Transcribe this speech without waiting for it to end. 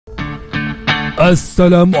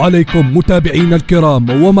السلام عليكم متابعينا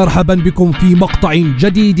الكرام، ومرحبا بكم في مقطع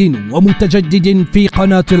جديد ومتجدد في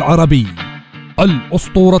قناة العربي.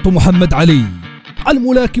 الاسطورة محمد علي،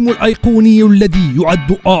 الملاكم الأيقوني الذي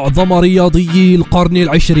يعد أعظم رياضيي القرن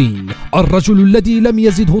العشرين، الرجل الذي لم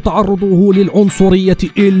يزده تعرضه للعنصرية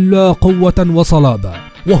إلا قوة وصلابة،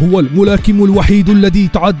 وهو الملاكم الوحيد الذي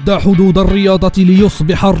تعدى حدود الرياضة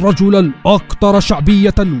ليصبح الرجل الأكثر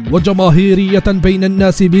شعبية وجماهيرية بين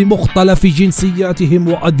الناس بمختلف جنسياتهم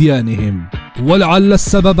وأديانهم. ولعل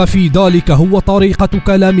السبب في ذلك هو طريقة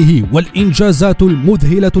كلامه والإنجازات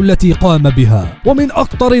المذهلة التي قام بها. ومن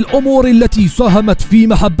أكثر الأمور التي ساهمت في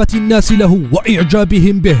محبة الناس له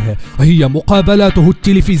وإعجابهم به هي مقابلاته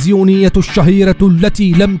التلفزيونية الشهيرة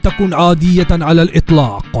التي لم تكن عادية على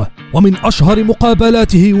الإطلاق. ومن أشهر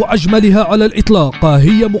مقابلاته وأجملها على الإطلاق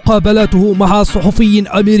هي مقابلاته مع صحفي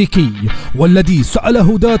أمريكي، والذي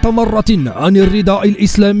سأله ذات مرة عن الرداء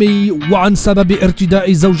الإسلامي وعن سبب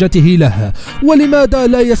ارتداء زوجته له، ولماذا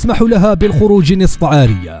لا يسمح لها بالخروج نصف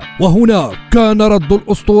عارية. وهنا كان رد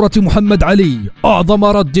الأسطورة محمد علي أعظم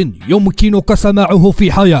رد يمكنك سماعه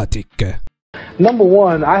في حياتك. Number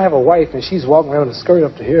one, I have a wife and she's walking around with a skirt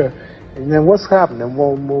up to here. And then what's happening?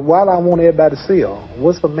 Well, why do I want everybody to see her?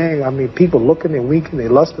 What's the man? I mean, people looking and winking, they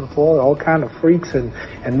lusting for her, all kind of freaks and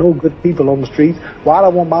no good people on the streets. Why do I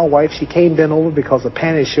want my wife? She came bent over because the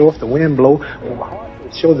panties show if the wind blow.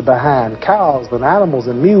 Show the behind. Cows and animals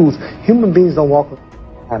and mules. Human beings don't walk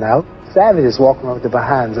behind out. Savages walking with the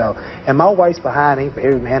behinds out. And my wife's behind ain't for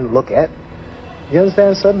every man to look at. You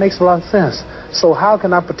understand, sir? It makes a lot of sense. So how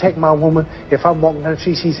can I protect my woman if I'm walking down the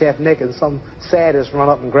street, she's half naked and some sadist run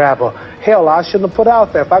up and grab her? Hell, I shouldn't have put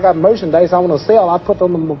out there. If I got merchandise I want to sell, I put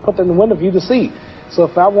them in the window for you to see. So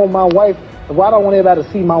if I want my wife, why do I want everybody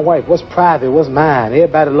to see my wife? What's private? What's mine?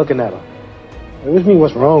 Everybody looking at her. Which means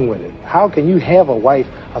what's wrong with it? How can you have a wife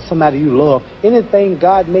or somebody you love? Anything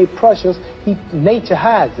God made precious, nature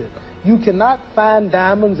hides it. You cannot find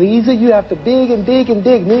diamonds easy. You have to dig and dig and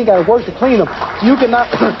dig. Then you got to work to clean them. You cannot.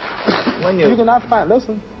 You cannot find.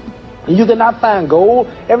 Listen. You cannot find gold.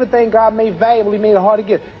 Everything God made valuable, He made it hard to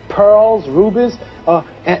get. Pearls, rubies,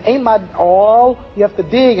 and ain't my oil. You have to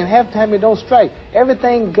dig, and half the time it don't strike.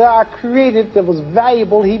 Everything God created that was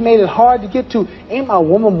valuable, He made it hard to get to. Ain't my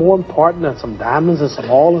woman more important than some diamonds and some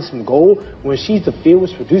oil and some gold when she's the field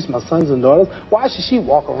which produced my sons and daughters? Why should she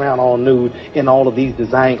walk around all nude in all of these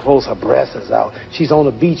design clothes? Her breasts is out. She's on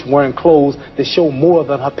the beach wearing clothes that show more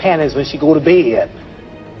than her panties when she go to bed.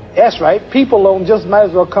 That's right. People don't just might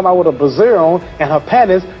as well come out with a brassiere on and her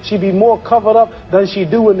panties. She'd be more covered up than she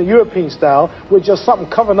do in the European style with just something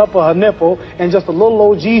covering up her nipple and just a little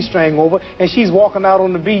old G-string over, and she's walking out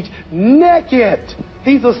on the beach naked.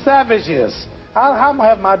 These are savages. How am I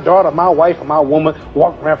have my daughter, my wife, or my woman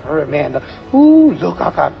walk around for her man? Ooh, look,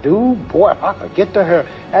 I got dude. Boy, if I could get to her.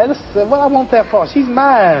 And listen, what I want that for? She's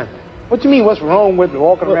mine. What do you mean, what's wrong with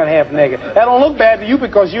walking around half naked? That don't look bad to you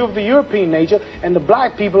because you're of the European nature, and the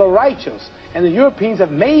black people are righteous. And the Europeans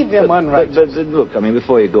have made them unrighteous. But look, I mean,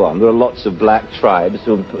 before you go on, there are lots of black tribes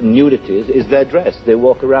who nudity is their dress. They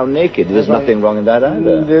walk around naked. There's nothing wrong in that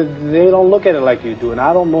either. They don't look at it like you do, and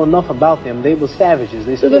I don't know enough about them. They were savages.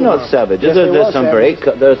 They're not savages. Yes, there's some very...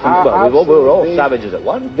 we were all savages at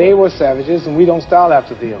once. They were savages, and we don't style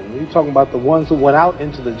after them. You're talking about the ones who went out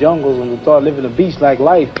into the jungles and started living a beach-like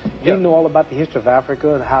life. We know all about the history of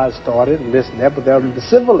Africa and how it started and this and that, but there are the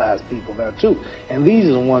civilized people there too. And these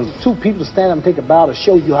are the ones, two people stand up and take a bow to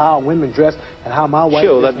show you how women dress and how my wife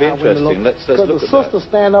that'd be interesting. Let's look at that. Because the sisters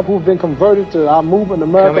stand up who've been converted to our movement in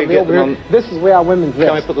America. This is where our women dress.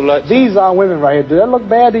 Can we put the lights These are women right here. Do that look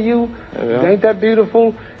bad to you? Yeah. Ain't that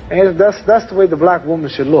beautiful? And that's the way the black woman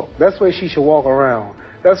should look. That's the way she should walk around.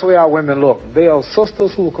 That's the way our women look. They are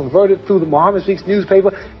sisters who were converted through the Muhammad Speaks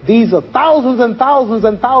newspaper. These are thousands and thousands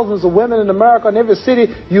and thousands of women in America. In every city,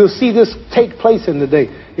 you'll see this take place in the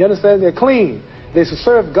day. You understand? They're clean. They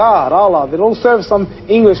serve God, Allah. They don't serve some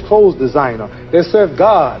English clothes designer. They serve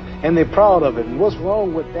God, and they're proud of it. And what's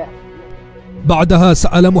wrong with that? بعدها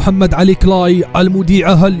سأل محمد علي كلاي المذيع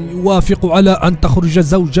هل يوافق على أن تخرج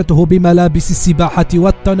زوجته بملابس السباحة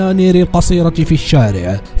والتنانير القصيرة في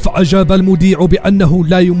الشارع، فأجاب المذيع بأنه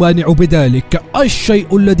لا يمانع بذلك،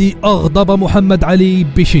 الشيء الذي أغضب محمد علي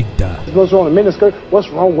بشدة. What's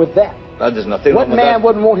wrong with that? There's nothing what wrong with man that.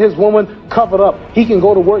 wouldn't want his woman covered up? He can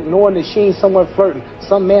go to work knowing that she ain't somewhere flirting.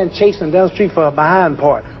 Some man chasing down the street for her behind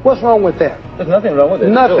part. What's wrong with that? There's nothing wrong with it.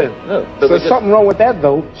 Nothing. No. So there's something wrong with that,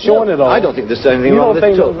 though, showing it all. I don't think there's anything wrong with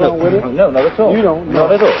it. You don't think there's wrong with it? No, not at all. You don't?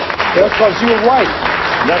 Not at all. That's because you're white.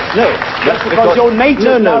 That's because your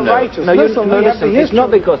nature is not righteous. Listen, it's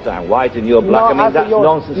not because I'm white and you're black. I mean, that's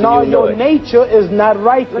nonsense. No, your nature is not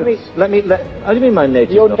righteous. How do you mean my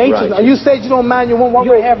nature is not righteous? You said you don't mind your woman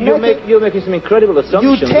walking half naked. You're making some incredible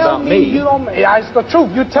assumptions about me. You tell me you don't. It's the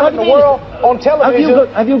truth. You're telling the world on television.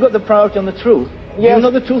 Have you got the priority on the truth? Yes. You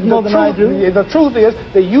know the truth more than I do? The truth is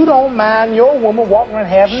that you don't mind your woman walking around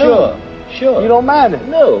half nude. Sure. You don't mind it?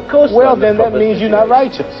 No, of course not. Well, then that means you're not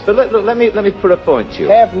righteous. But look, let me put a point to you.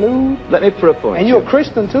 Half nude? Let me put a point. And you're a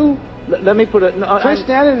Christian too? Let me put it. No,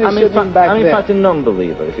 Christianity shouldn't be back I'm in fact a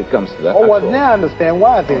non-believer if it comes to that. Oh, well, now I understand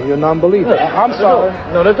why then you're a non-believer. I'm sorry.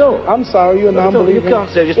 No, I don't. I'm sorry, you're a non-believer. You can't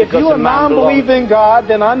say just because if you're a non-believer in God,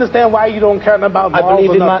 then I understand why you don't care about morals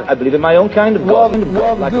or nothing. I believe in my own kind of God.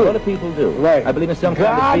 Well, like good. A lot of people do. Right. I believe in some kind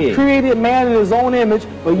of being. God created man in his own image,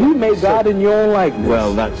 but you made God in your own likeness.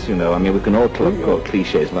 Well, that's, you know, I mean, we can all quote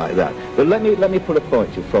cliches like that. But let me put a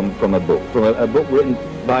point to you from a book, a book written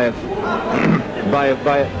by a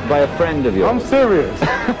friend of yours. I'm serious.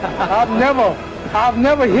 I've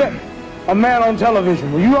never hit a man on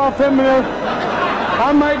television. Were you all feminine?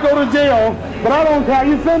 I might go to jail, but I don't care.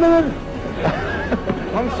 You feminine?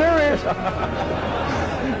 I'm serious.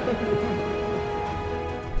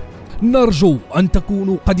 نرجو أن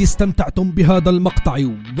تكونوا قد استمتعتم بهذا المقطع،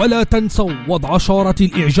 ولا تنسوا وضع شارة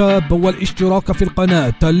الإعجاب والاشتراك في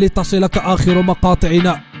القناة لتصلك آخر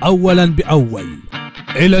مقاطعنا أولا بأول.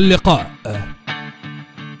 إلى اللقاء.